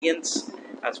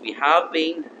as we have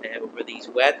been over these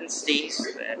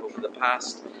Wednesdays over the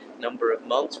past number of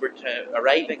months. We're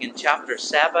arriving in chapter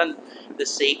 7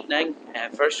 this evening,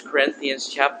 1 Corinthians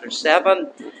chapter 7.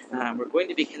 We're going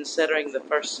to be considering the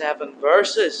first 7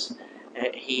 verses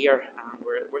here. And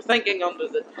we're thinking under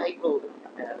the title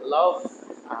Love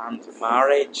and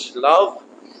Marriage. Love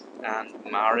and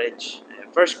Marriage.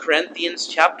 1 Corinthians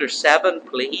chapter 7,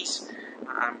 please.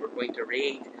 And we're going to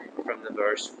read from the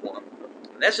verse 1.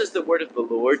 This is the word of the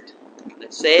Lord.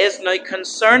 It says, "Now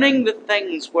concerning the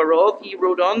things whereof ye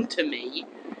wrote unto me,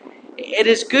 it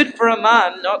is good for a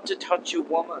man not to touch a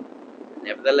woman.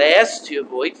 Nevertheless, to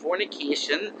avoid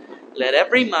fornication, let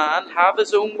every man have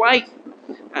his own wife,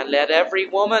 and let every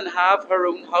woman have her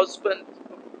own husband.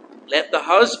 Let the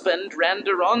husband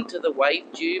render unto the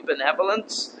wife due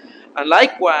benevolence, and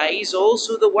likewise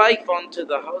also the wife unto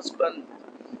the husband.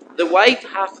 The wife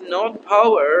hath not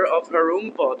power of her own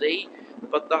body,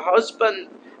 but the husband,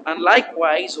 and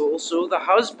likewise also the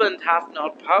husband hath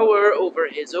not power over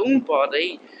his own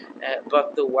body,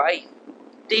 but the wife.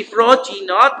 Defraud ye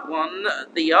not one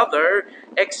the other,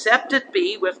 except it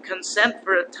be with consent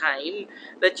for a time,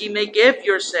 that ye may give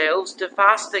yourselves to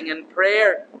fasting and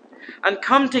prayer, and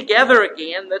come together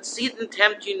again, that Satan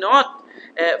tempt you not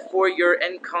for your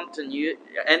incontinency.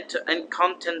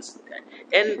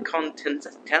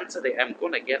 I'm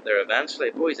going to get there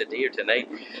eventually. Boy's a dear tonight.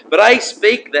 But I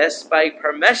speak this by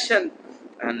permission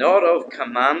and not of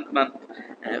commandment.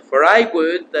 For I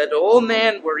would that all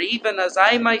men were even as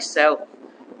I myself,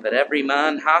 that every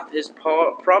man hath his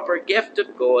proper gift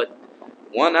of God,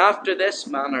 one after this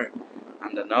manner,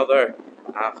 and another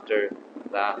after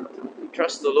that." We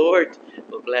trust the Lord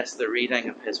will bless the reading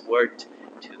of His word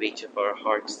to each of our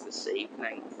hearts this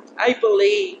evening. I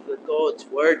believe that God's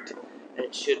word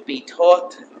should be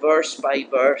taught verse by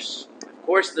verse. Of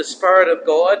course, the Spirit of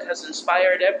God has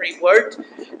inspired every word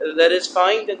that is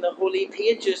found in the holy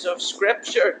pages of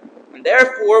Scripture, and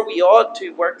therefore we ought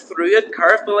to work through it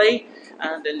carefully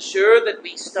and ensure that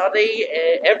we study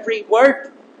every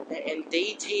word in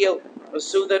detail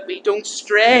so that we don't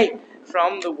stray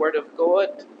from the Word of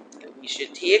God. We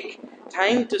should take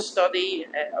time to study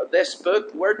this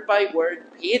book word by word,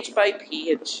 page by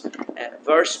page,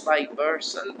 verse by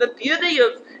verse. And the beauty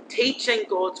of teaching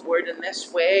God's word in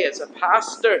this way as a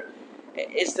pastor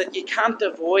is that you can't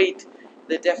avoid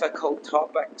the difficult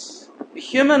topics.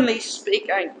 Humanly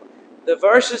speaking, the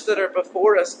verses that are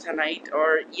before us tonight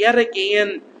are yet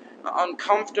again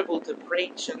uncomfortable to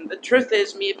preach, and the truth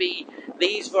is maybe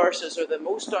these verses are the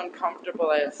most uncomfortable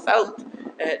I have felt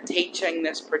teaching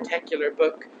this particular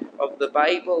book of the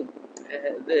Bible.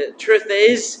 The truth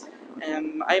is,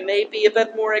 I may be a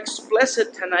bit more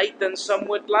explicit tonight than some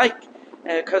would like,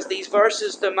 because these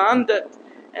verses demand it,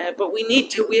 but we need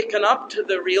to waken up to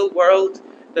the real world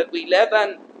that we live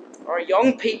in. Our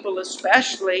young people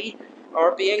especially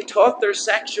are being taught their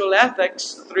sexual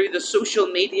ethics through the social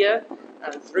media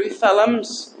and through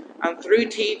films and through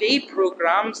TV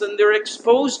programs, and they're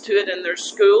exposed to it in their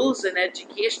schools and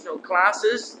educational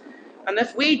classes. And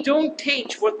if we don't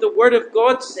teach what the Word of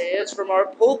God says from our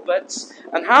pulpits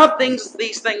and have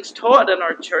these things taught in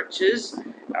our churches,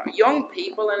 our young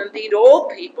people, and indeed all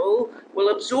people, will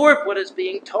absorb what is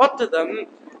being taught to them,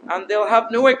 and they'll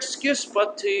have no excuse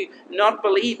but to not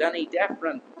believe any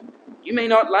different. You may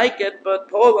not like it, but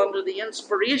Paul, under the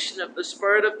inspiration of the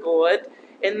Spirit of God,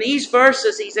 in these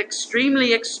verses, he's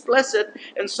extremely explicit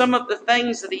in some of the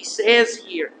things that he says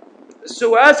here.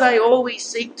 So as I always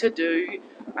seek to do,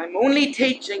 I'm only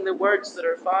teaching the words that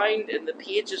are found in the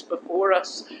pages before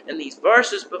us, in these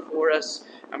verses before us,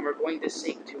 and we're going to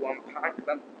seek to unpack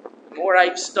them. The more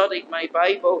I've studied my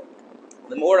Bible,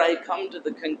 the more I've come to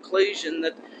the conclusion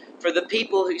that for the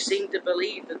people who seem to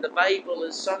believe that the Bible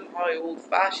is somehow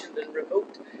old-fashioned and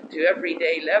remote to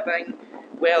everyday living,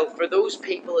 well, for those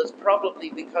people it's probably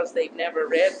because they've never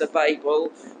read the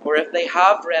Bible, or if they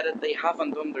have read it, they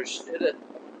haven't understood it.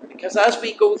 Because as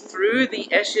we go through the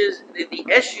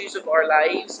issues of our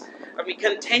lives, and we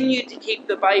continue to keep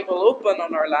the Bible open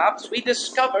on our laps, we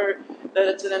discover that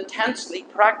it's an intensely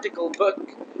practical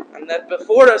book, and that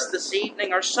before us this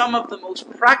evening are some of the most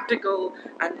practical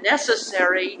and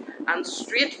necessary and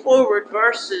straightforward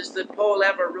verses that Paul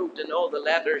ever wrote in all the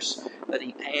letters that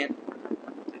he penned.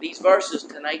 These verses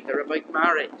tonight, they're about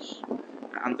marriage,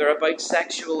 and they're about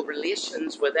sexual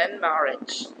relations within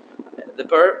marriage. The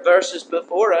verses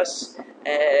before us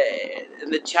in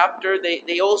the chapter,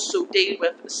 they also deal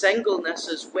with singleness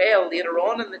as well later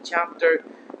on in the chapter,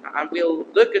 and we'll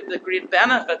look at the great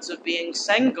benefits of being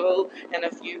single in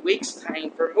a few weeks'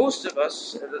 time. For most of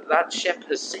us, that ship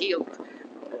has sailed,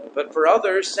 but for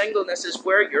others, singleness is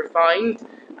where you're found,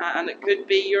 and it could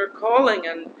be your calling,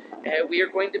 and we are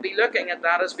going to be looking at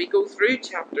that as we go through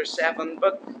chapter 7.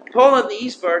 But Paul, in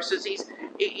these verses,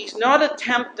 he's not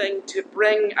attempting to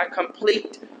bring a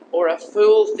complete or a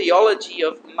full theology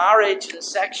of marriage and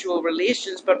sexual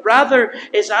relations, but rather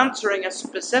is answering a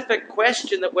specific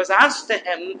question that was asked to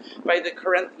him by the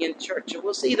Corinthian church. And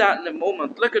we'll see that in a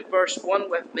moment. Look at verse 1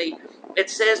 with me. It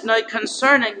says, "Now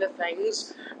concerning the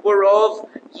things whereof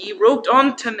ye wrote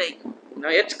unto me." Now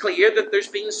it's clear that there's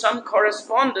been some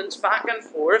correspondence back and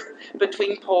forth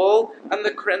between Paul and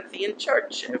the Corinthian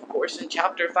church. Of course, in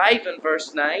chapter 5 and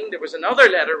verse 9, there was another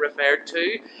letter referred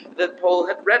to that Paul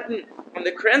had written. And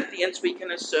the Corinthians, we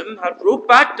can assume, had wrote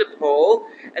back to Paul,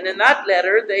 and in that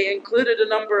letter they included a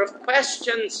number of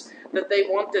questions that they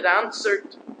wanted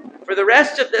answered. For the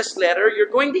rest of this letter, you're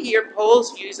going to hear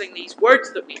Paul's using these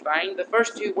words that we find, the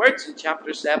first two words in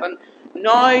chapter 7,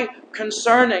 "now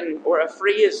concerning," or a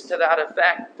phrase to that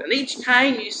effect. And each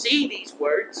time you see these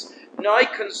words, "now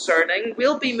concerning,"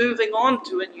 we'll be moving on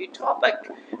to a new topic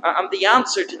and the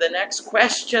answer to the next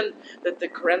question that the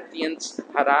Corinthians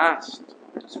had asked.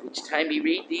 So each time we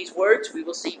read these words, we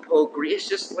will see Paul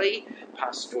graciously,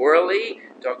 pastorally,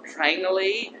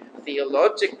 doctrinally,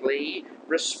 theologically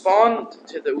respond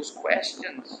to those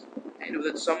questions. I know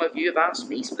that some of you have asked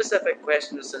me specific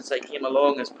questions since I came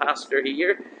along as pastor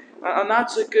here, and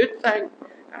that's a good thing.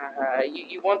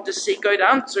 You want to seek out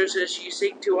answers as you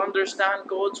seek to understand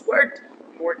God's Word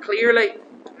more clearly.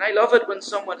 And I love it when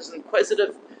someone is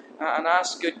inquisitive and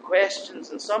asks good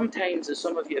questions, and sometimes, as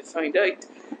some of you have found out,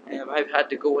 I've had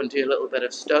to go and do a little bit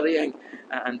of studying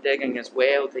and digging as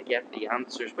well to get the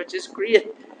answers, which is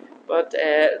great. But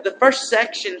the first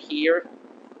section here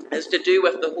is to do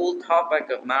with the whole topic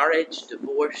of marriage,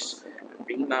 divorce, and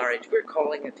remarriage. We're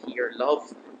calling it here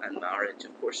love and marriage.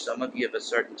 Of course, some of you of a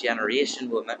certain generation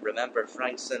will remember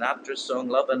Frank Sinatra's song,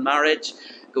 "Love and Marriage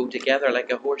Go Together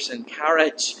Like a Horse and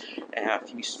Carriage." A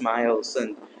few smiles.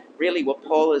 And really what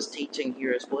Paul is teaching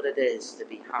here is what it is to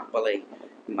be happily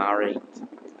married.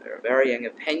 There are varying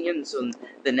opinions on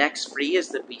the next phrase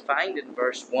that we find in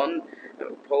verse 1.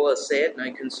 Paul has said,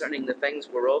 "Now concerning the things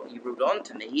whereof ye wrote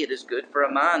unto me, it is good for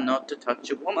a man not to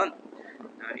touch a woman."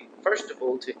 Now, first of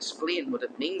all, to explain what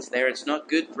it means there, it's not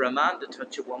good for a man to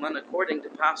touch a woman. According to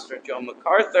Pastor John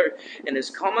MacArthur, in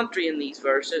his commentary in these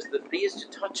verses, the phrase "to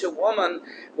touch a woman"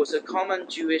 was a common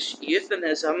Jewish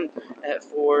euphemism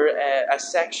for a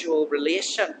sexual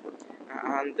relation.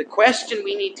 And the question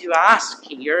we need to ask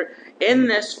here in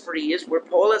this phrase, where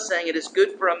Paul is saying it is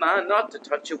good for a man not to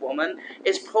touch a woman,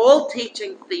 is Paul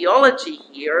teaching theology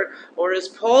here, or is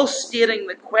Paul stating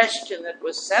the question that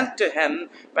was sent to him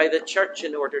by the church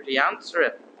in order to answer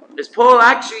it? Is Paul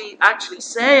actually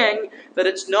saying that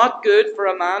it's not good for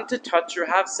a man to touch or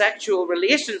have sexual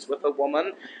relations with a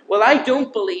woman? Well, I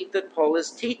don't believe that Paul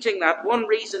is teaching that. One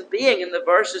reason being, in the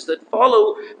verses that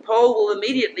follow, Paul will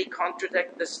immediately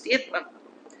contradict the statement.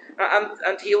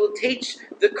 And he will teach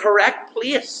the correct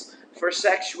place for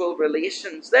sexual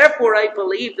relations. Therefore, I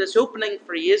believe this opening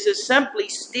phrase is simply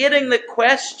stating the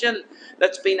question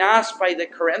that's been asked by the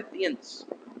Corinthians.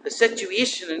 The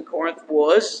situation in Corinth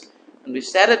was, and we've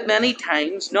said it many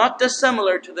times, not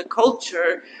dissimilar to the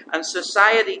culture and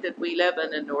society that we live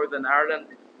in Northern Ireland.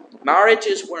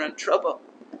 Marriages were in trouble,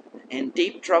 in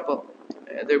deep trouble.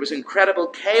 There was incredible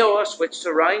chaos which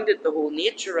surrounded the whole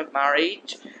nature of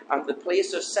marriage and the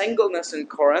place of singleness in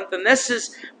Corinth. And this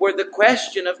is where the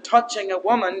question of touching a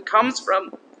woman comes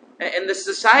from. In the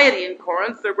society in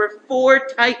Corinth, there were 4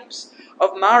 types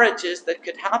of marriages that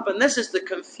could happen. This is the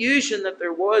confusion that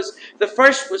there was. The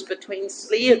first was between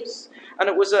slaves. And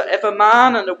it was if a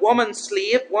man and a woman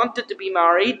slave wanted to be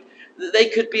married, they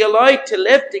could be allowed to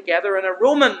live together in a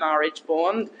Roman marriage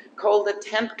bond called the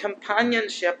tent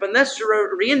companionship. And this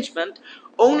arrangement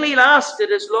only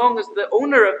lasted as long as the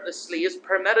owner of the slaves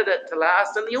permitted it to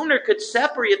last. And the owner could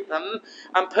separate them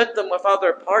and put them with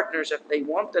other partners if they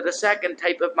wanted. A second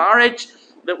type of marriage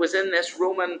that was in this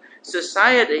Roman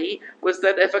society was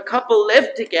that if a couple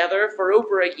lived together for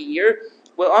over a year,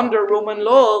 well, under Roman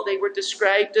law, they were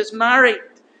described as married.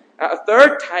 A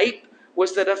third type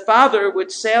was that a father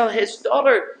would sell his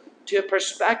daughter to a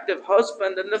prospective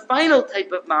husband. And the final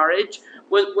type of marriage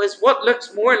was what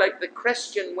looks more like the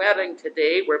Christian wedding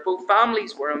today, where both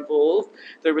families were involved.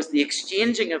 There was the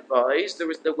exchanging of vows, there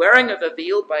was the wearing of a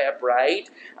veil by a bride,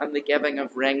 and the giving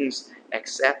of rings,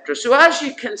 etc. So as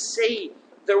you can see,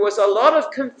 there was a lot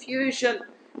of confusion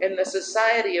in the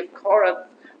society of Corinth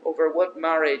over what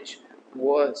marriage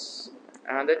was.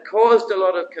 And it caused a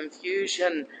lot of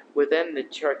confusion within the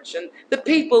church. And the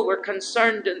people were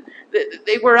concerned, and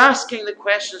they were asking the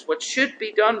questions, what should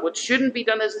be done, what shouldn't be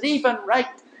done. Is it even right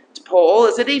to Paul,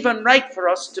 is it even right for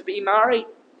us to be married?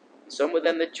 Some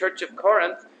within the church of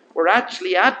Corinth were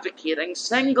actually advocating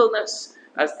singleness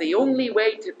as the only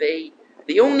way to be.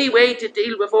 The only way to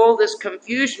deal with all this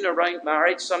confusion around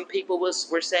marriage, some people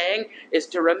were saying, is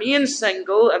to remain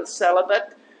single and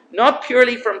celibate, not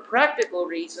purely from practical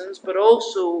reasons, but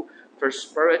also for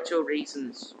spiritual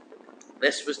reasons.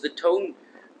 This was the tone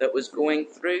that was going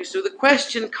through. So the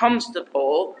question comes to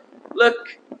Paul,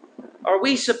 look, are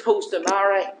we supposed to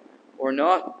marry or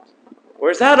not? Or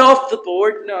is that off the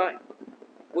board now?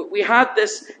 We had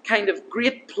this kind of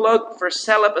great plug for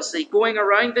celibacy going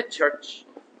around the church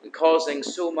and causing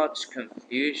so much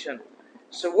confusion.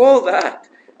 So all that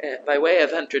by way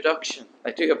of introduction.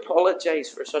 I do apologize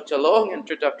for such a long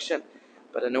introduction,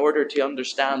 but in order to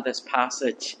understand this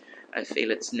passage, I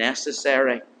feel it's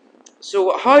necessary.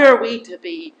 So how are we to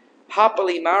be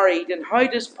happily married, and how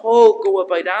does Paul go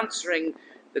about answering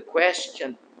the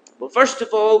question? Well, first of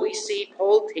all, we see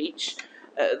Paul teach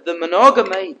the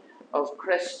monogamy of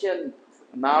Christian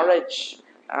marriage.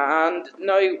 And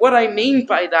now what I mean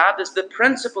by that is the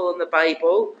principle in the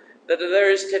Bible that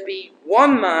there is to be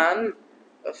one man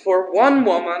for one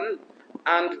woman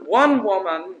and one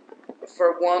woman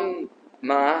for one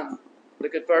man.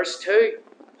 Look at verse 2.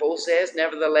 Paul says,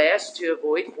 nevertheless, to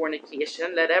avoid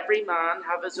fornication, let every man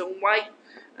have his own wife,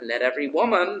 and let every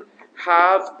woman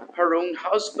have her own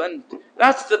husband.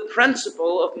 That's the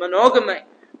principle of monogamy.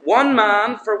 One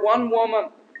man for one woman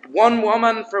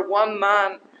for one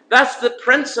man. That's the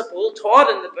principle taught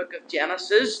in the book of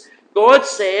Genesis. God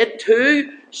said,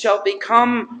 two shall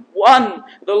become one.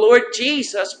 The Lord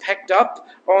Jesus picked up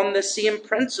on the same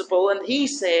principle, and he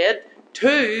said,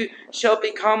 two shall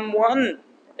become one.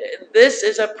 This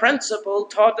is a principle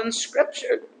taught in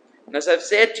Scripture. And as I've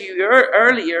said to you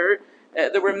earlier,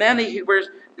 there were many who were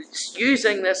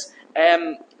using this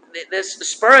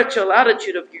spiritual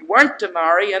attitude of you weren't to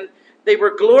marry, and they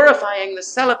were glorifying the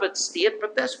celibate state,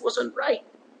 but this wasn't right.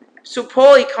 So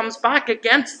Paul, he comes back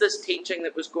against this teaching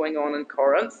that was going on in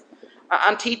Corinth,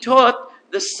 and he taught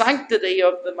the sanctity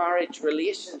of the marriage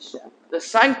relationship. The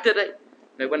sanctity.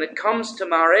 Now, when it comes to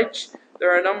marriage,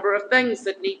 there are a number of things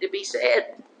that need to be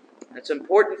said. It's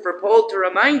important for Paul to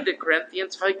remind the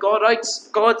Corinthians how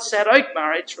God set out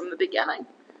marriage from the beginning.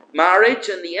 Marriage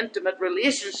and the intimate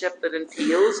relationship that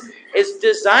entails is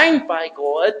designed by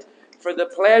God for the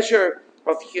pleasure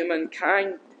of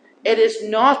humankind. It is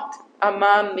not a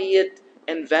man-made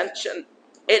invention.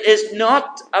 It is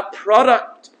not a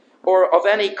product or of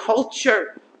any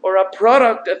culture or a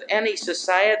product of any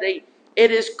society. It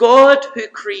is God who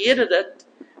created it,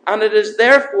 and it is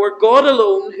therefore God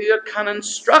alone who can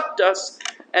instruct us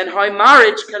in how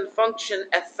marriage can function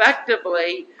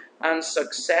effectively and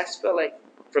successfully.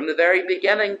 From the very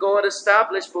beginning, God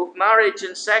established both marriage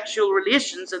and sexual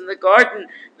relations in the garden.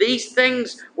 These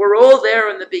things were all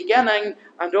there in the beginning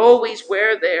and always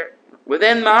were there.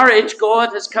 Within marriage,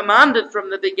 God has commanded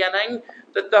from the beginning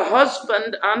that the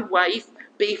husband and wife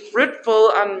be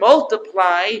fruitful and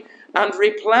multiply and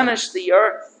replenish the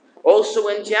earth. Also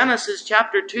in Genesis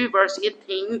chapter 2 verse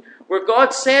 18, where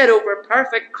God said over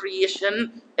perfect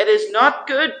creation, it is not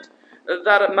good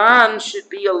that a man should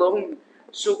be alone.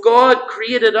 So God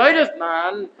created out of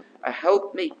man a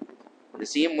helpmeet. In the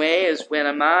same way as when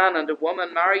a man and a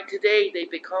woman marry today, they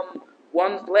become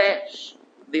one flesh.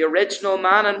 The original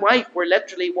man and wife were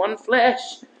literally one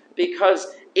flesh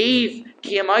because Eve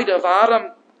came out of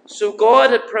Adam. So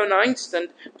God had pronounced, and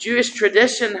Jewish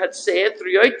tradition had said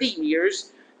throughout the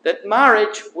years, that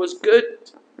marriage was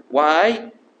good.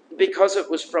 Why? Because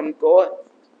it was from God.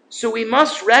 So we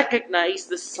must recognize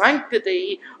the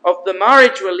sanctity of the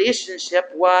marriage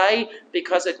relationship. Why?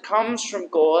 Because it comes from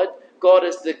God. God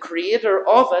is the creator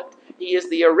of it. He is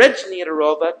the originator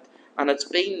of it. And it's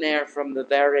been there from the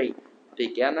very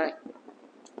beginning.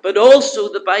 But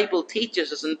also the Bible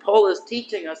teaches us, and Paul is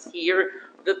teaching us here,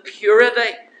 the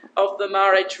purity of the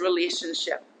marriage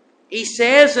relationship. He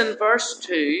says in verse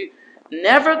 2,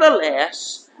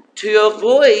 nevertheless, to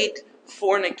avoid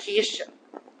fornication.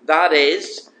 That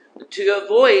is, to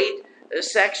avoid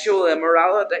sexual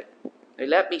immorality. Now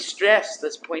let me stress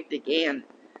this point again.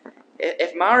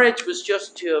 If marriage was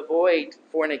just to avoid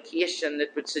fornication,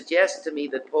 it would suggest to me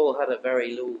that Paul had a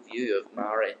very low view of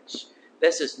marriage.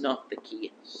 This is not the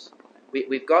case.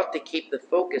 We've got to keep the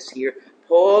focus here.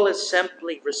 Paul is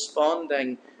simply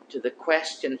responding to the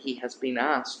question he has been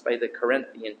asked by the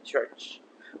Corinthian church.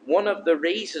 one of the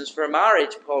reasons for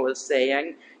marriage, Paul is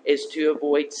saying, is to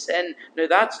avoid sin. Now,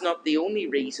 that's not the only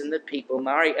reason that people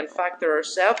marry. In fact, there are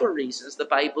several reasons the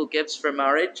Bible gives for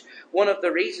marriage. One of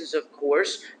the reasons, of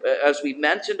course, as we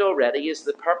mentioned already, is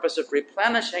the purpose of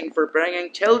replenishing, for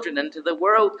bringing children into the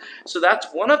world. So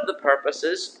that's one of the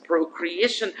purposes,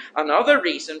 procreation. Another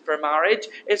reason for marriage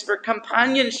is for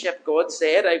companionship. God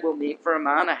said, I will make for a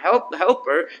man a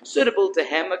helper suitable to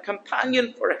him, a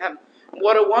companion for him.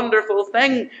 What a wonderful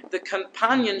thing the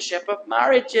companionship of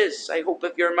marriage is. I hope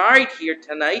if you're married here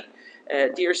tonight,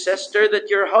 dear sister, that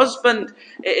your husband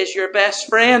is your best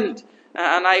friend.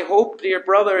 And I hope, dear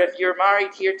brother, if you're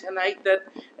married here tonight,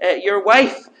 that your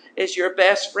wife is your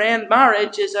best friend.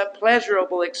 Marriage is a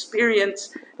pleasurable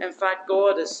experience. In fact,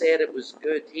 God has said it was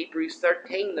good. Hebrews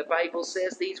 13, the Bible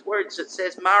says these words. It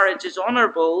says, marriage is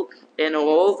honourable in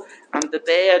all, and the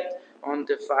bed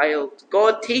undefiled.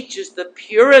 God teaches the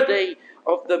purity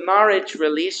of the marriage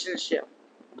relationship.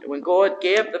 When God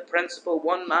gave the principle,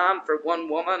 one man for one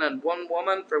woman and one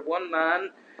woman for one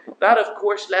man, that of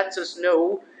course lets us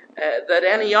know that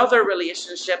any other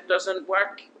relationship doesn't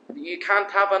work. You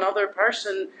can't have another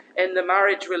person in the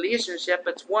marriage relationship.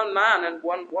 It's one man and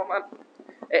one woman.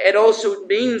 It also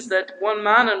means that one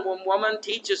man and one woman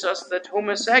teaches us that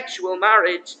homosexual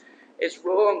marriage is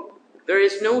wrong. There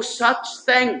is no such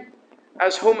thing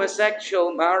as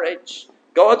homosexual marriage.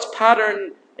 God's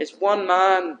pattern is one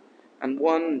man and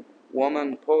one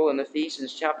woman. Paul in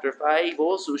Ephesians chapter 5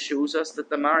 also shows us that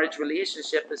the marriage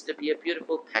relationship is to be a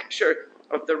beautiful picture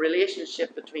of the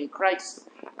relationship between Christ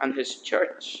and his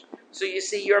church. So you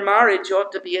see, your marriage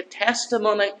ought to be a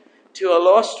testimony to a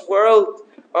lost world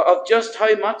of just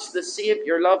how much the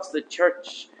Saviour loves the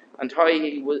church and how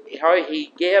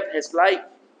he gave his life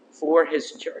for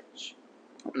his church.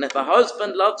 And if a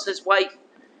husband loves his wife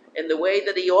in the way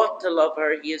that he ought to love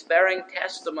her, he is bearing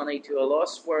testimony to a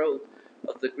lost world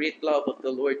of the great love of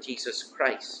the Lord Jesus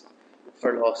Christ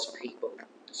for lost people.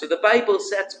 So the Bible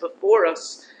sets before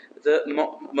us the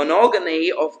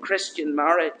monogamy of Christian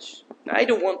marriage. Now, I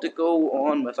don't want to go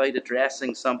on without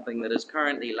addressing something that is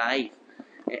currently live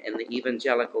in the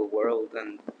evangelical world,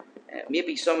 and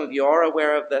maybe some of you are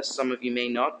aware of this, some of you may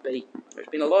not be. There's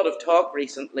been a lot of talk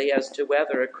recently as to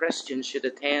whether a Christian should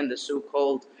attend a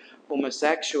so-called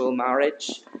homosexual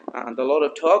marriage, and a lot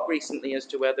of talk recently as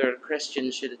to whether a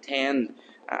Christian should attend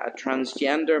a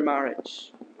transgender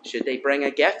marriage. Should they bring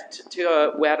a gift to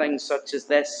a wedding such as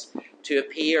this to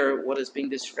appear what has been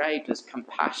described as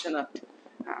compassionate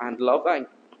and loving?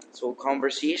 So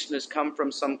conversation has come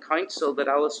from some counsel that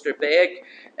Alistair Begg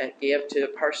gave to a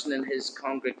person in his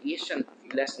congregation.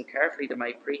 If you listen carefully to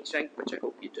my preaching, which I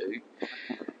hope you do,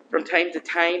 from time to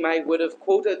time I would have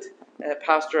quoted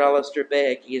Pastor Alistair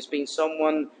Begg. He has been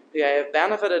someone who I have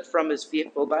benefited from his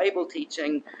faithful Bible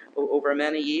teaching over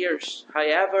many years.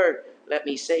 However, let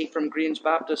me say from Grange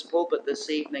Baptist pulpit this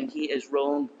evening, he is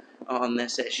wrong on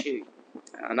this issue.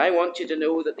 And I want you to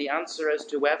know that the answer as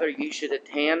to whether you should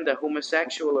attend a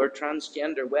homosexual or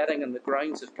transgender wedding on the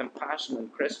grounds of compassion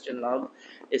and Christian love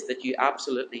is that you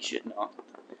absolutely should not.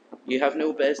 You have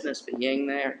no business being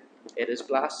there. It is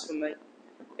blasphemy.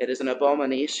 It is an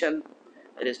abomination.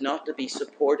 It is not to be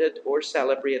supported or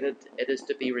celebrated. It is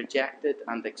to be rejected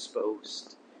and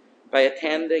exposed. By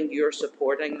attending, you're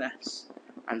supporting this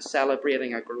and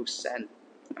celebrating a gross sin.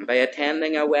 And by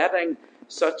attending a wedding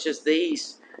such as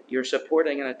these, you're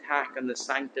supporting an attack on the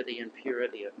sanctity and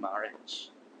purity of marriage.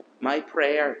 My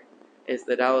prayer is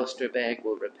that Alistair Begg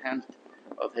will repent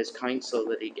of his counsel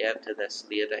that he gave to this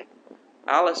lady.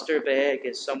 Alistair Begg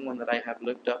is someone that I have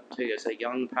looked up to as a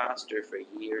young pastor for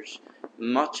years.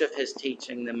 Much of his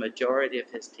teaching, the majority of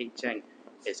his teaching,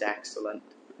 is excellent.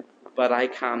 But I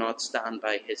cannot stand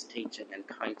by his teaching and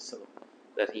counsel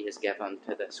that he has given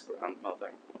to this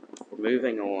grandmother.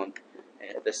 Moving on.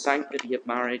 The sanctity of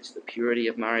marriage, the purity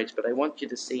of marriage, but I want you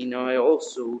to see now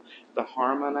also the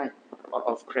harmony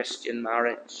of Christian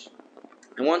marriage.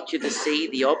 I want you to see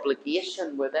the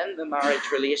obligation within the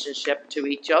marriage relationship to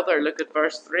each other. Look at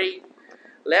verse 3.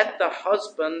 Let the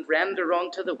husband render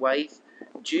unto the wife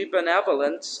due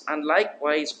benevolence, and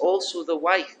likewise also the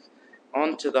wife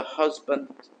unto the husband.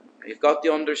 You've got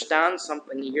to understand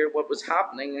something here. What was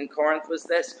happening in Corinth was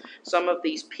this. Some of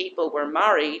these people were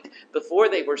married before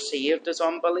they were saved as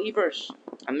unbelievers.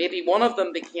 And maybe one of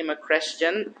them became a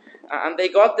Christian, and they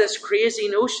got this crazy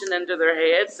notion into their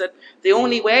heads that the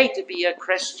only way to be a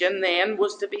Christian then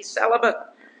was to be celibate.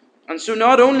 And so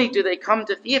not only do they come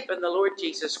to faith in the Lord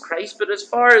Jesus Christ, but as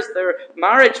far as their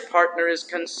marriage partner is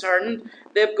concerned,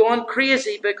 they've gone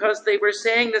crazy because they were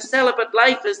saying the celibate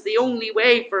life is the only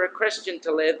way for a Christian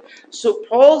to live. So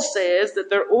Paul says that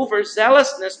their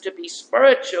overzealousness to be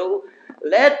spiritual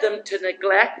led them to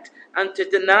neglect and to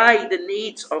deny the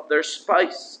needs of their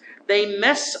spouse. They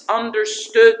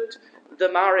misunderstood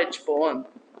the marriage bond.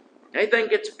 I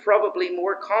think it's probably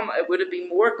more common, it would have been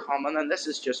more common, and this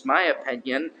is just my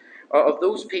opinion, of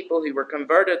those people who were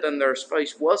converted and their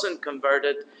spouse wasn't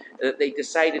converted, that they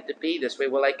decided to be this way.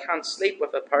 Well, I can't sleep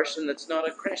with a person that's not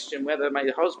a Christian, whether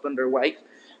my husband or wife,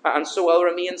 and so I'll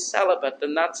remain celibate.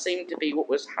 And that seemed to be what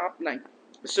was happening.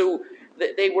 So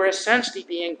they were essentially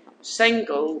being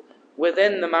single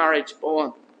within the marriage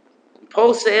bond.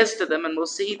 Paul says to them, and we'll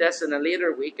see this in a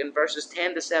later week in verses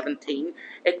 10 to 17,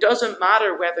 it doesn't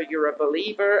matter whether you're a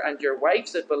believer and your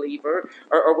wife's a believer,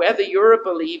 or whether you're a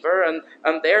believer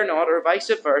and they're not, or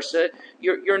vice versa.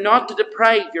 You're not to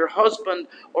deprive your husband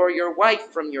or your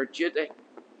wife from your duty.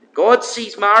 God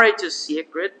sees marriage as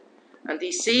sacred, and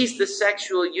he sees the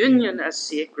sexual union as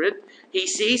sacred. He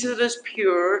sees it as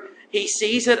pure. He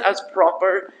sees it as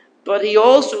proper, but he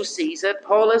also sees it,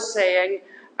 Paul is saying,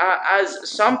 as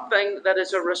something that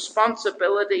is a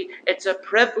responsibility. It's a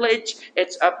privilege,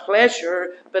 it's a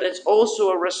pleasure, but it's also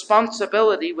a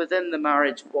responsibility within the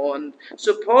marriage bond.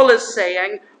 So Paul is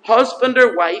saying, husband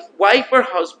or wife or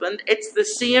husband, it's the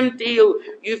same deal.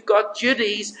 You've got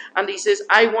duties, and he says,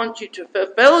 I want you to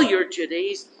fulfill your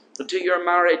duties to your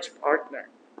marriage partner.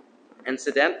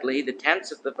 Incidentally, the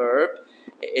tense of the verb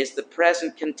is the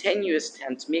present continuous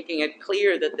tense, making it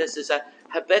clear that this is a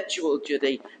habitual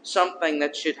duty, something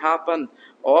that should happen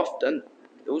often.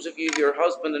 Those of you who are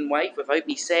husband and wife, without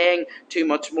me saying too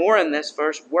much more in this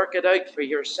verse, work it out for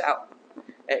yourself.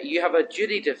 You have a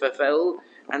duty to fulfill,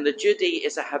 and the duty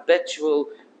is a habitual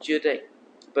duty.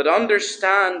 But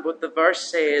understand what the verse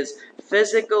says.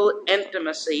 Physical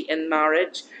intimacy in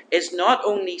marriage is not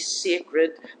only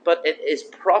sacred, but it is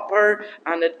proper,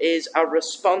 and it is a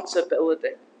responsibility.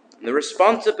 The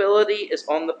responsibility is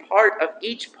on the part of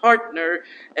each partner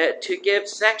to give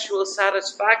sexual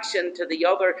satisfaction to the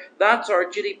other. That's our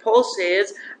duty. Paul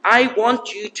says, I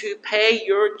want you to pay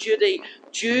your duty.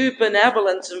 Due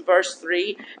benevolence in verse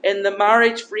 3 in the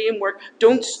marriage framework.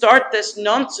 Don't start this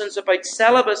nonsense about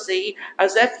celibacy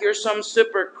as if you're some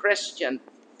super Christian.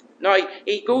 Now,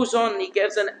 he goes on and he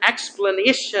gives an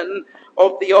explanation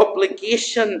of the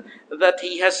obligation that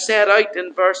he has set out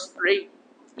in verse 3.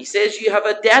 He says you have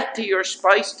a debt to your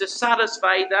spouse to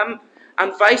satisfy them,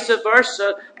 and vice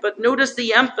versa. But notice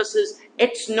the emphasis.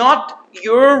 It's not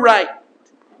your right.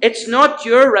 It's not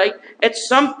your right. It's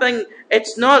something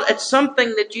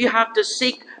that you have to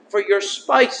seek for your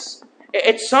spouse.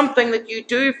 It's something that you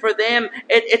do for them.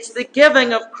 It's the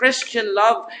giving of Christian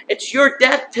love. It's your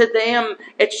debt to them.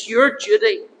 It's your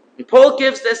duty. And Paul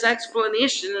gives this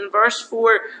explanation in verse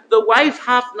 4. The wife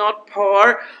hath not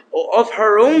power of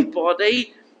her own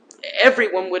body.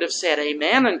 Everyone would have said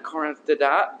amen in Corinth to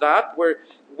that, where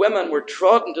women were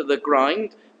trodden to the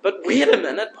ground. But wait a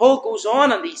minute, Paul goes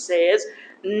on and he says,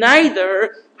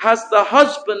 neither has the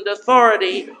husband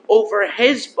authority over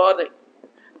his body.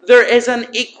 There is an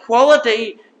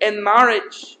equality in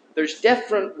marriage. There's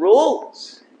different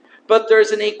roles, but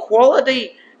there's an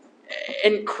equality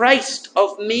in Christ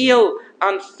of male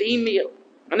and female.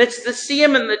 And it's the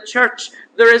same in the church.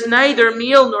 There is neither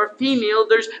male nor female.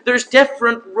 There's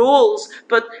different roles.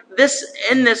 But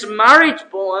in this marriage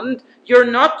bond,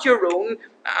 you're not your own.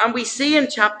 And we see in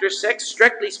chapter 6,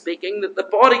 strictly speaking, that the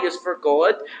body is for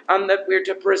God and that we're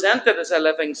to present it as a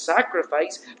living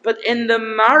sacrifice. But in the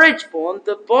marriage bond,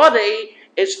 the body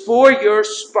is for your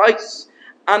spouse.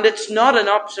 And it's not an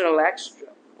optional extra.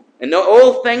 In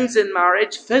all things in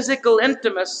marriage, physical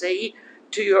intimacy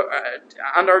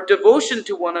and our devotion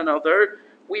to one another,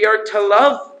 we are to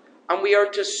love and we are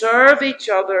to serve each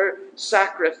other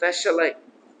sacrificially.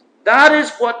 That is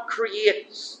what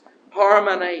creates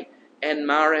harmony in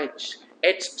marriage.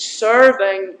 It's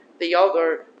serving the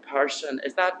other person.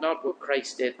 Is that not what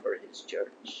Christ did for his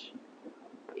church?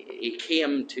 He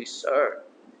came to serve.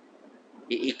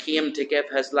 He came to give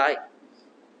his life.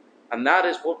 And that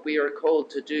is what we are called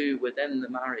to do within the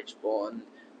marriage bond.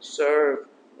 Serve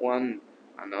one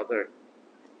another.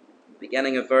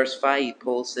 Beginning of verse 5,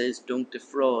 Paul says, don't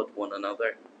defraud one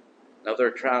another.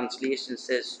 Another translation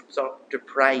says, stop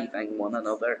depriving one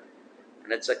another.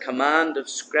 And it's a command of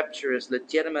Scripture as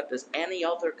legitimate as any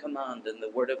other command in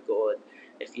the Word of God.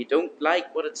 If you don't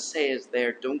like what it says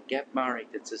there, don't get married.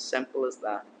 It's as simple as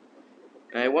that.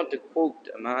 And I want to quote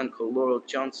a man called Laurel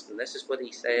Johnston. This is what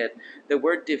he said. The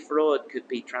word defraud could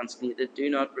be translated, do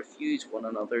not refuse one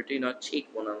another, do not cheat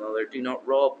one another, do not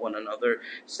rob one another.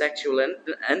 Sexual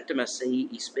intimacy,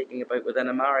 he's speaking about within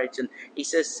a marriage. And he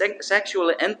says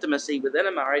sexual intimacy within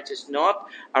a marriage is not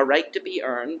a right to be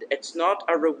earned. It's not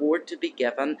a reward to be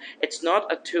given. It's not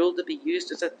a tool to be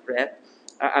used as a threat.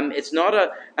 It's not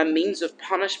a means of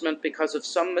punishment because of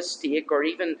some mistake, or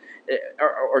even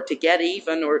or to get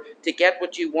even, or to get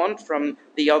what you want from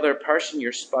the other person,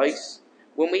 your spouse.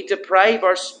 When we deprive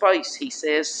our spouse, he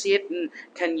says, Satan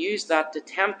can use that to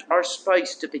tempt our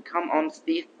spouse to become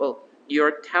unfaithful.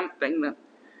 You're tempting them.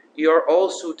 You're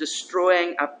also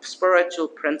destroying a spiritual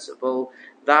principle,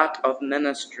 that of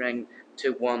ministering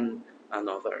to one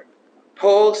another.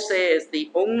 Paul says the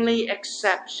only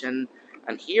exception,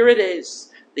 and here it is,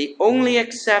 the only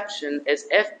exception is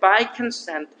if by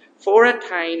consent for a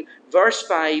time, verse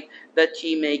 5, that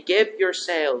ye may give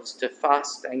yourselves to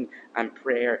fasting and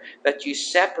prayer, that you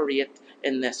separate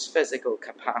in this physical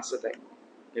capacity.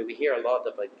 Now, we hear a lot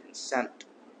about consent,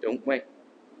 don't we?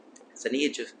 It's an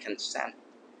age of consent.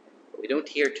 But we don't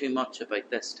hear too much about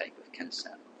this type of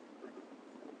consent,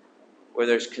 where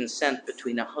there's consent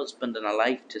between a husband and a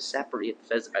wife to separate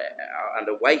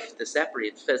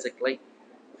physically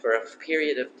for a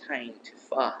period of time to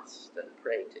fast and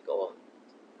pray to God.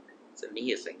 It's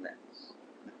amazing, this.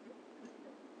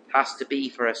 It has to be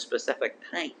for a specific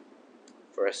time,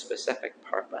 for a specific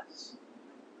purpose,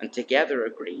 and together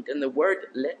agreed. And the word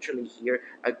literally here,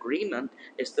 agreement,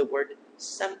 is the word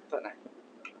symphony.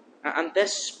 And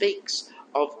this speaks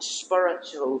of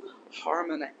spiritual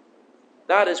harmony.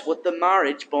 That is what the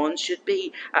marriage bond should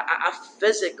be. A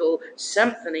physical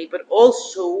symphony, but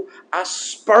also a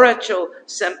spiritual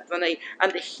symphony.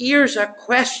 And here's a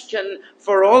question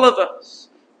for all of us.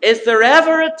 Is there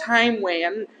ever a time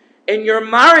when, in your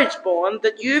marriage bond,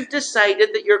 that you've decided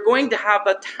that you're going to have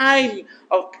a time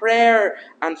of prayer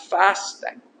and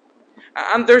fasting?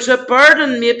 And there's a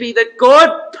burden maybe that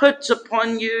God puts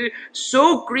upon you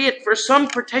so great for some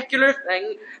particular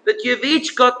thing that you've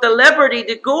each got the liberty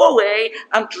to go away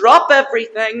and drop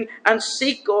everything and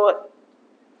seek God.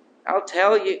 I'll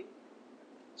tell you,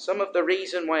 some of the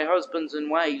reason why husbands and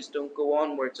wives don't go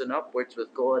onwards and upwards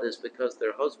with God is because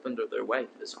their husband or their wife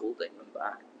is holding them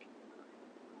back.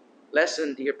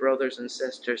 Listen, dear brothers and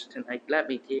sisters, tonight, let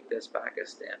me take this back a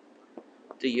step.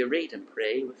 Do you read and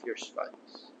pray with your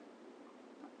spouse?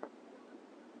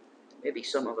 Maybe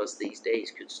some of us these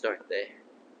days could start there.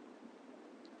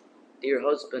 Dear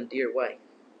husband, dear wife,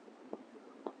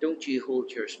 don't you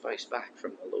hold your spouse back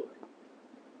from the Lord.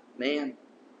 Man,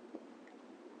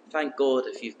 thank God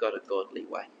if you've got a godly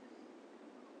wife.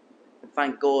 And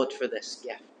thank God for this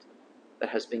gift that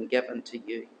has been given to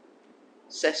you.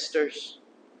 Sisters,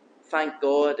 thank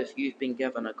God if you've been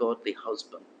given a godly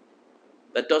husband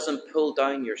that doesn't pull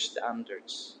down your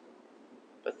standards.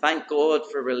 But thank God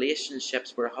for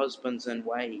relationships where husbands and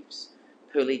wives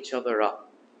pull each other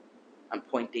up and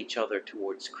point each other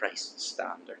towards Christ's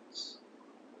standards.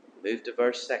 Move to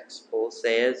verse 6. Paul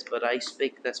says, but I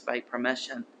speak this by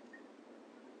permission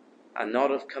and not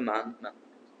of commandment.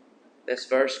 This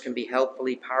verse can be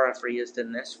helpfully paraphrased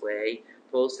in this way.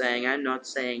 Paul's saying, I'm not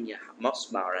saying you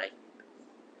must marry,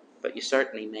 but you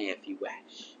certainly may if you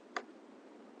wish.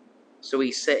 So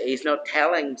he's not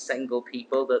telling single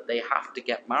people that they have to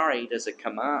get married as a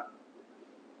command.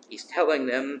 He's telling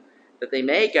them that they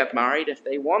may get married if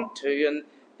they want to, and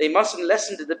they mustn't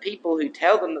listen to the people who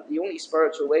tell them that the only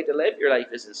spiritual way to live your life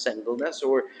is in singleness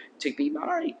or to be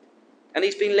married. And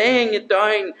he's been laying it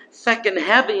down thick and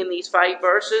heavy in these 5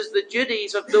 verses, the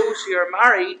duties of those who are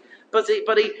married, but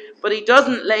he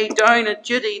doesn't lay down a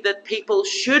duty that people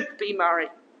should be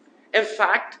married. In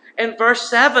fact, in verse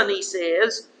 7 he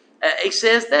says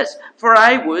this, for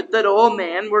I would that all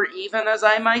men were even as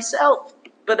I myself.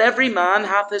 But every man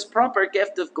hath his proper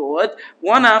gift of God,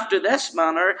 one after this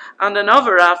manner, and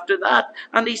another after that.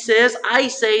 And he says, I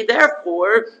say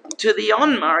therefore to the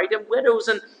unmarried and widows.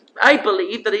 And I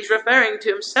believe that he's referring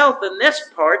to himself in this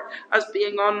part as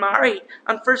being unmarried.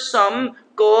 And for some,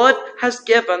 God has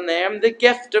given them the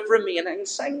gift of remaining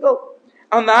single.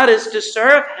 And that is to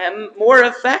serve him more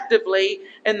effectively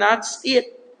in that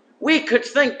state. We could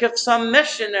think of some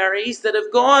missionaries that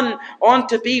have gone on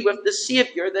to be with the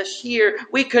Saviour this year.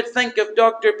 We could think of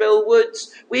Dr. Bill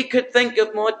Woods. We could think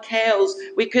of Maud Kells.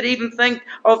 We could even think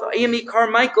of Amy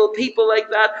Carmichael, people like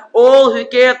that, all who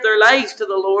gave their lives to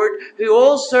the Lord, who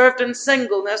all served in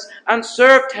singleness and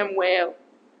served him well.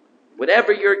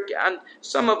 Whatever and to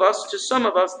some of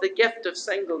us, the gift of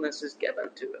singleness is given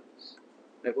to us.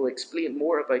 I will explain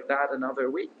more about that in other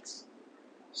weeks.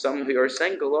 Some who are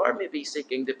single are maybe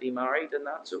seeking to be married, and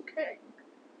that's okay.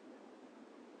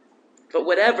 But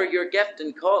whatever your gift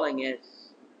and calling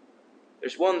is,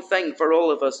 there's one thing for all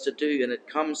of us to do, and it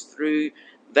comes through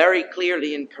very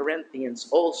clearly in Corinthians,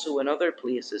 also in other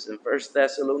places. In 1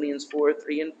 Thessalonians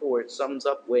 4:3-4, it sums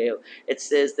up well. It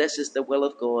says, "This is the will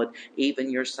of God,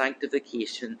 even your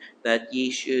sanctification, that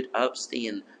ye should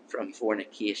abstain from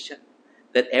fornication.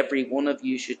 That every one of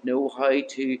you should know how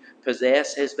to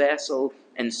possess his vessel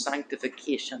in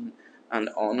sanctification and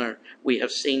honour." We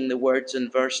have seen the words in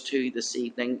verse 2 this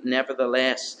evening,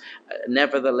 nevertheless,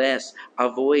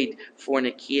 avoid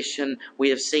fornication. We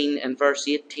have seen in verse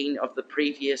 18 of the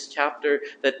previous chapter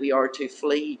that we are to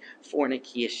flee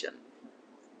fornication.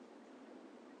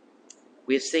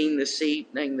 We have seen this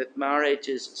evening that marriage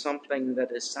is something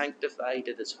that is sanctified,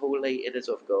 it is holy, it is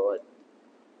of God.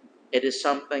 It is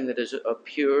something that is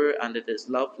pure and it is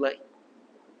lovely,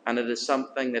 and it is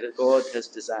something that God has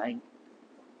designed.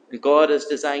 And God has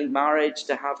designed marriage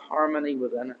to have harmony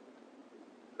within it.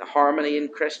 The harmony in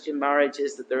Christian marriage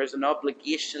is that there is an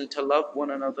obligation to love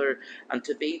one another and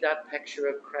to be that picture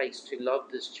of Christ who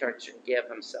loved his church and gave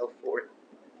himself for it.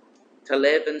 To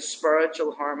live in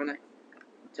spiritual harmony.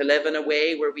 To live in a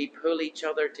way where we pull each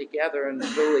other together and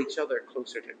pull each other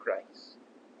closer to Christ.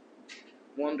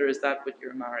 Wonder, is that what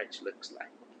your marriage looks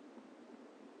like?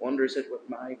 Wonder, is it what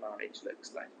my marriage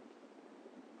looks like?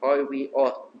 How we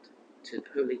ought to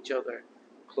pull each other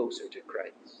closer to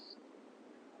Christ.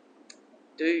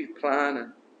 Do plan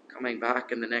on coming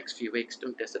back in the next few weeks.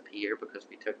 Don't disappear because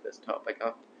we took this topic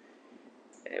up.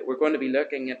 We're going to be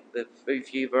looking at the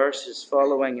few verses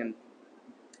following, and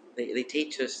they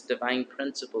teach us divine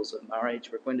principles of marriage.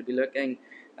 We're going to be looking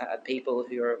at people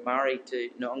who are married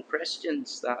to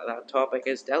non-Christians. That topic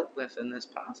is dealt with in this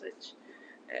passage.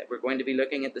 We're going to be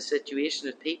looking at the situation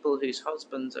of people whose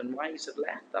husbands and wives have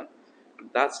left them.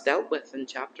 That's dealt with in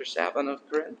chapter 7 of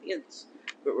Corinthians.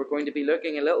 But we're going to be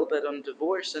looking a little bit on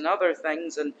divorce and other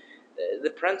things, and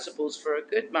the principles for a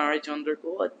good marriage under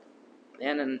God.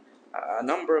 Then in a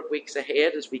number of weeks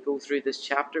ahead, as we go through this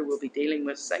chapter, we'll be dealing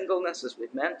with singleness, as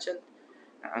we've mentioned,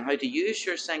 and how to use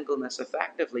your singleness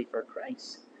effectively for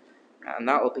Christ. And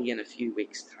that will be in a few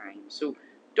weeks' time. So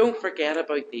don't forget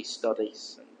about these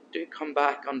studies. Do come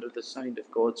back under the sound of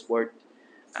God's word.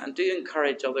 And do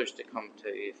encourage others to come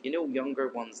too. If you know younger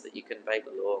ones that you can invite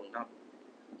along,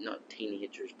 not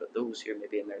teenagers, but those who are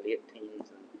maybe in their late teens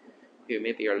and who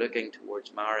maybe are looking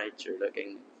towards marriage or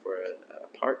looking for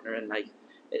a partner in life,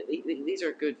 these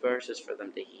are good verses for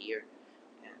them to hear,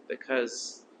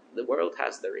 because the world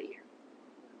has their ear.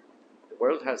 The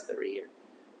world has their ear.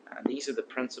 And these are the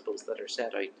principles that are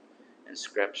set out in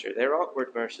Scripture. They're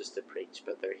awkward verses to preach,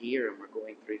 but they're here, and we're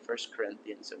going through 1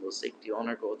 Corinthians, and we'll seek to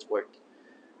honour God's word.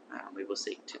 And we will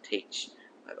seek to teach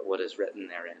what is written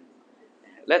therein.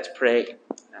 Let's pray,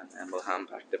 and we'll hand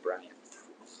back to Brian.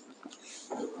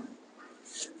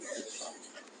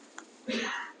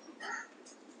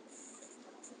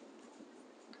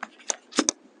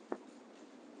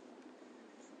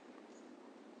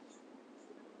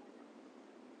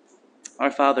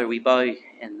 Our Father, we bow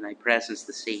in thy presence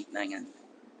this evening, and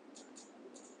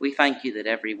we thank you that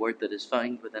every word that is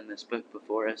found within this book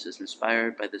before us is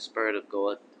inspired by the Spirit of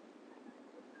God,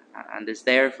 and is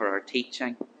there for our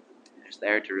teaching, is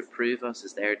there to reprove us,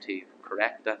 is there to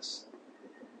correct us.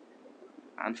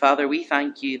 And Father, we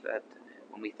thank you that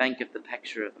when we think of the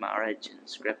picture of marriage in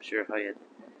Scripture, how it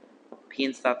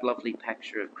paints that lovely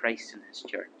picture of Christ and his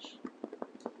church.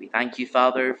 We thank you,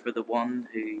 Father, for the one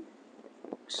who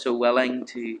was so willing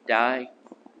to die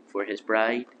for his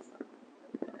bride,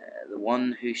 the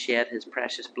one who shed his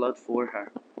precious blood for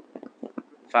her.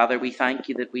 Father, we thank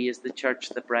you that we as the church,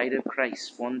 the bride of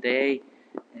Christ, one day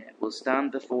will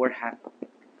stand before him.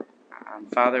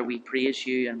 And Father, we praise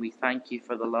you and we thank you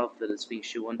for the love that has been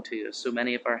shown to us. So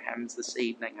many of our hymns this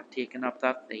evening have taken up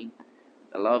that theme.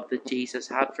 The love that Jesus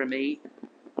had for me,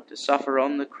 to suffer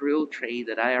on the cruel tree,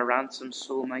 that I a ransomed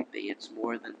soul might be. It's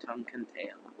more than tongue can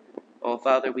tell. Oh,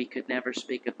 Father, we could never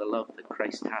speak of the love that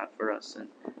Christ had for us and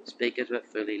speak of it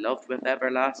fully. Loved with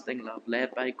everlasting love,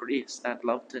 led by grace that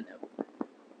love to know.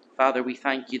 Father, we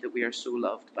thank you that we are so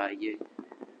loved by you.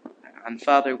 And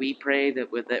Father, we pray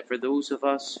that for those of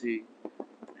us who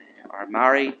are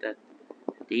married, that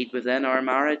indeed within our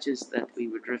marriages, that we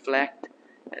would reflect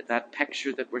that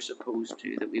picture that we're supposed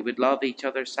to, that we would love each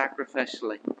other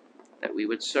sacrificially, that we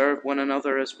would serve one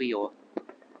another as we ought.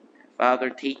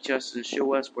 Father, teach us and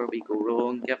show us where we go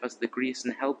wrong. Give us the grace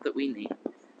and help that we need.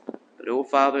 But, oh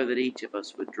Father, that each of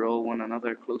us would draw one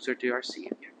another closer to our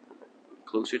Saviour,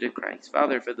 closer to Christ.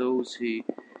 Father, for those who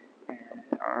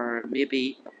are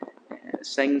maybe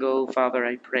single, Father,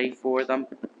 I pray for them.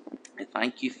 I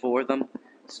thank you for them.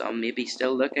 Some may be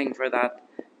still looking for that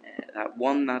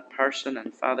person,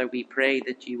 and Father, we pray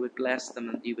that you would bless them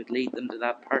and you would lead them to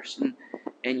that person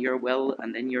in your will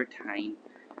and in your time.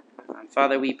 And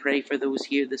Father, we pray for those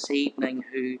here this evening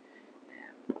who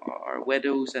are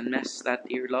widows and miss that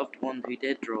dear loved one who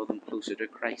did draw them closer to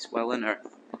Christ's will on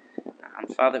earth.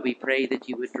 And Father, we pray that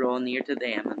you would draw near to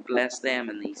them and bless them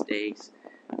in these days.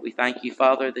 We thank you,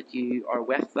 Father, that you are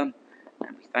with them,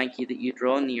 and we thank you that you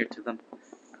draw near to them.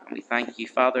 And we thank you,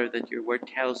 Father, that your word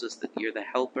tells us that you're the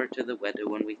helper to the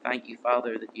widow, and we thank you,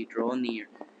 Father, that you draw near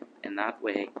in that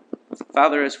way.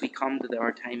 Father, as we come to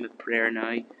our time of prayer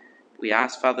now, we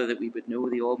ask, Father, that we would know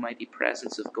the almighty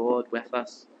presence of God with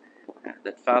us,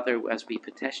 that, Father, as we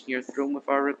petition your throne with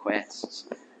our requests,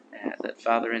 that,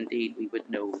 Father, indeed we would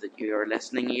know that your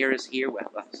listening ear is here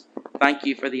with us. Thank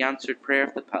you for the answered prayer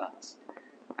of the past.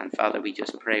 And Father, we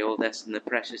just pray all this in the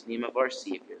precious name of our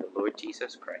Saviour, the Lord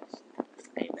Jesus Christ.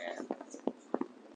 Amen.